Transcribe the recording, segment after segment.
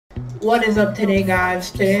What is up today, guys?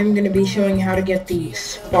 Today I'm going to be showing how to get the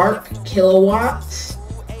Spark Kilowatts.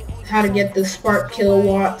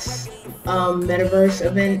 Metaverse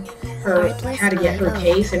event, how to get her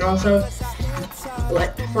case, and also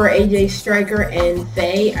for AJ Striker and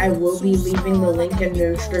Faye, I will be leaving the link in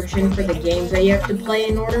the description for the games that you have to play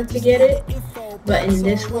in order to get it. But in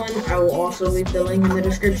this one, I will also leave the link in the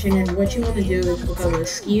description, and what you want to do is become a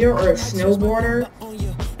skier or a snowboarder,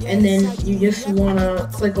 and then you just want to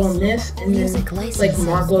click on this, and then click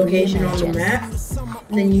mark location on the map,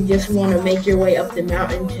 and then you just want to make your way up the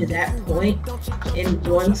mountain to that point, and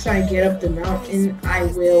once I get up the mountain, I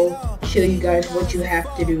will show you guys what you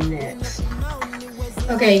have to do next.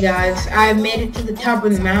 Okay guys, I've made it to the top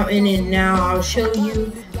of the mountain, and now I'll show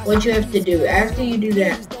you what you have to do. After you do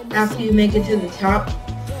that, after you make it to the top,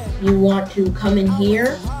 you want to come in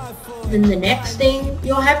here. Then the next thing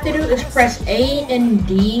you'll have to do is press A and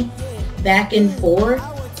D back and forth,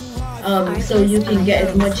 so you can get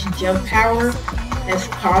as much jump power as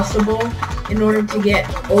possible in order to get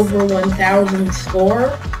over 1,000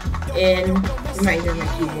 score. And you might hear my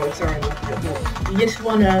keyboard, sorry about that, but you just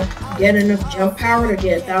want to get enough jump power to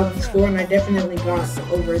get 1,000 score, and I definitely got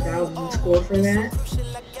over 1,000 score for that.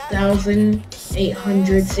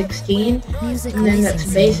 1,816, and then that's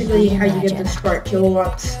basically how you get the Spark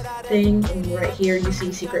Kilowatts thing. And right here you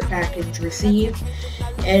see secret package received,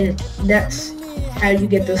 and that's how you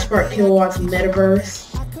get the Spark Kilowatts Metaverse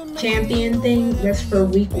Champion thing. That's for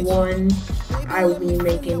week 1. I will be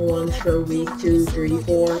making ones for week 2, 3,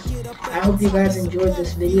 4. I hope you guys enjoyed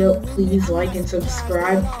this video. Please like and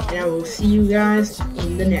subscribe, and I will see you guys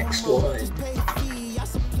in the next one.